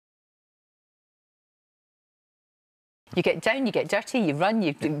You get down, you get dirty, you run,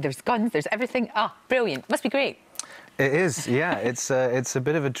 there's guns, there's everything. Ah, brilliant. Must be great. It is, yeah. It's a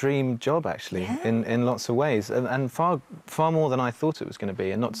bit of a dream job, actually, in lots of ways, and far more than I thought it was going to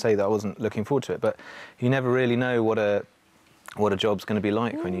be. And not to say that I wasn't looking forward to it, but you never really know what a job's going to be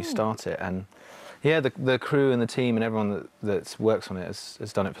like when you start it. And yeah, the crew and the team and everyone that works on it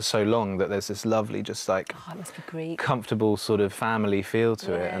has done it for so long that there's this lovely, just like, oh, it must be great, comfortable sort of family feel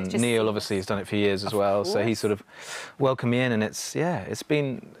to it. And Neil obviously has done it for years as well, so he sort of welcomed me in, and it's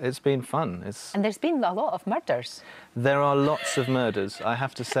been fun. And there's been a lot of murders. There are lots of murders, I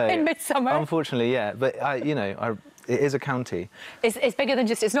have to say. In Midsomer. Unfortunately, yeah, but it is a county. It's bigger than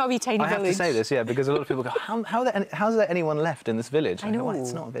just, it's not a wee tiny village. I have to say this, yeah, because a lot of people go, how's there anyone left in this village? I know. Well,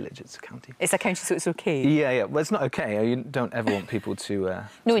 it's not a village, it's a county. It's a county, so it's okay. Yeah, well, it's not okay. You don't ever want people to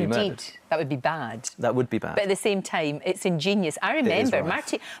no, be indeed. Murdered. That would be bad. That would be bad. But at the same time, it's ingenious. I remember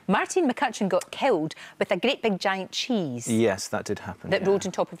Martine McCutcheon got killed with a great big giant cheese. Yes, that did happen. That rolled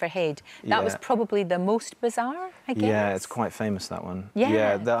on top of her head. That was probably the most bizarre, I guess. Yeah, it's quite famous, that one.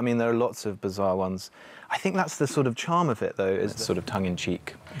 Yeah. I mean, there are lots of bizarre ones. I think that's the sort of charm of it, though, is the sort of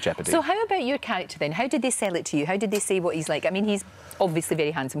tongue-in-cheek jeopardy. So how about your character, then? How did they sell it to you? How did they say what he's like? I mean, he's obviously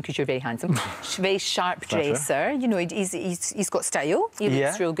very handsome, because you're very handsome. Very sharp dresser. You know, he's got style. He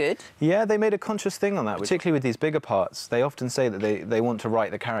looks real good. Yeah, they made a conscious thing on that, particularly with these bigger parts. They often say that they want to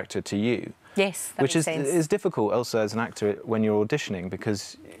write the character to you. Yes, that which makes sense. is difficult also as an actor when you're auditioning,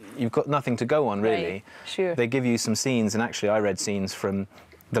 because you've got nothing to go on, really. Right, sure. They give you some scenes, and actually I read scenes from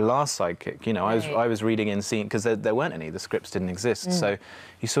The Last Sidekick. You know, I was reading in scene, because there weren't any, the scripts didn't exist. So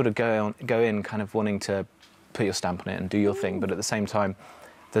you sort of go in kind of wanting to put your stamp on it and do your thing, but at the same time,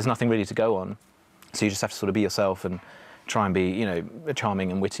 there's nothing really to go on. So you just have to sort of be yourself and try and be, you know,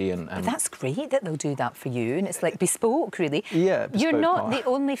 charming and witty. But that's great that they'll do that for you, and it's like bespoke, really. Yeah, bespoke. You're not the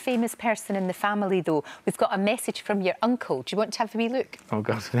only famous person in the family, though. We've got a message from your uncle. Do you want to have a wee look? Oh,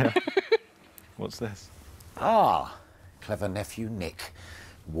 God, yeah. What's this? Ah, clever nephew Nick.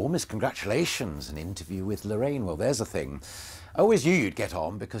 Warmest congratulations, an interview with Lorraine. Well, there's a thing. I always knew you'd get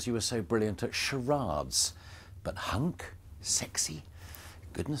on because you were so brilliant at charades. But hunk? Sexy?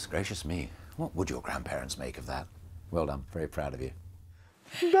 Goodness gracious me. What would your grandparents make of that? Well done. Very proud of you.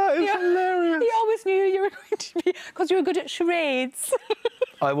 That is hilarious. He always knew you were going to be, because you were good at charades.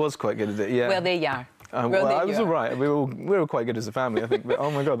 I was quite good at it, yeah. Well, there you are. Well, I was all right. We were quite good as a family, I think. But oh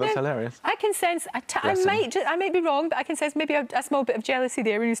my God, that's hilarious. I can sense. I might be wrong, but I can sense maybe a small bit of jealousy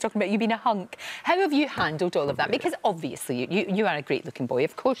there when he was talking about you being a hunk. How have you handled all of that? Because obviously you are a great-looking boy.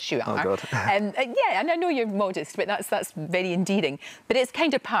 Of course you are. Oh God. Yeah, and I know you're modest, but that's very endearing. But it's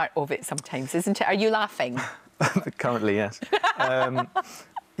kind of part of it sometimes, isn't it? Are you laughing? Currently, yes.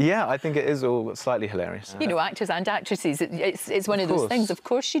 Yeah, I think it is all slightly hilarious. You know, actors and actresses, it's one of those things. Of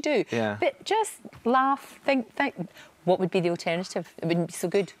course you do. Yeah. But just laugh, think, what would be the alternative? It wouldn't be so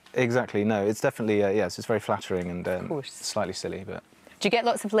good. Exactly, no, it's definitely, yes, it's very flattering and slightly silly, but... Do you get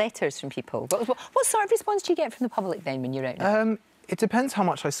lots of letters from people? What sort of response do you get from the public then when you're out? It depends how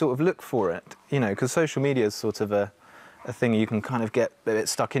much I sort of look for it, you know, because social media is sort of a thing you can kind of get a bit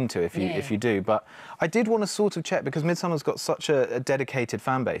stuck into if you do. But I did want to sort of check, because Midsommer's got such a dedicated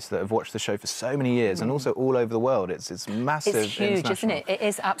fan base that have watched the show for so many years, and also all over the world. It's massive. It's huge, isn't it? It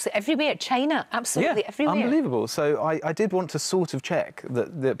is absolutely everywhere. China, absolutely everywhere. Unbelievable. So I did want to sort of check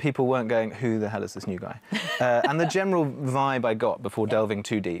that people weren't going, who the hell is this new guy? And the general vibe I got before delving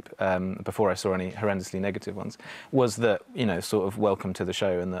too deep, before I saw any horrendously negative ones, was that, you know, sort of welcome to the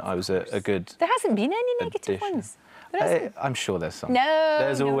show, and that I was a good... There hasn't been any negative ones. I'm sure there's some. No,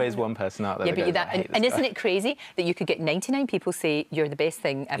 there's always one person out there. Yeah, but and isn't it crazy that you could get 99 people say you're the best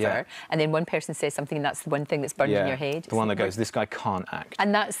thing ever, and then one person says something, and that's the one thing that's burned in your head? The one that goes, this guy can't act.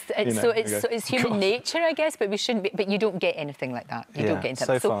 And that's it's human nature, I guess. But we shouldn't be. But you don't get anything like that. You don't get into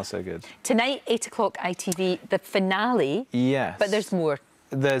that. So far, so good. Tonight, 8 o'clock ITV, the finale. Yes. But there's more.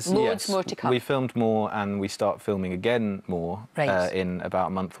 There's loads more to come. We filmed more, and we start filming again more in about a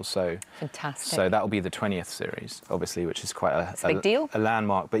month or so. Fantastic. So that'll be the 20th series, obviously, which is quite a big deal. A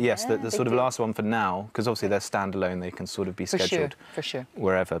landmark. But yes, the sort of last one for now, because obviously they're standalone, they can sort of be scheduled for sure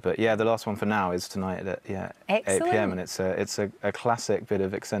wherever. But yeah, the last one for now is tonight at 8 p.m. and it's a classic bit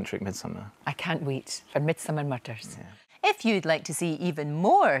of eccentric Midsomer. I can't wait for Midsomer Murders. Yeah. If you'd like to see even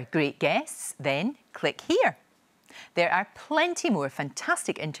more great guests, then click here. There are plenty more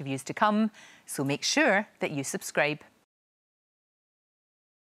fantastic interviews to come, so make sure that you subscribe.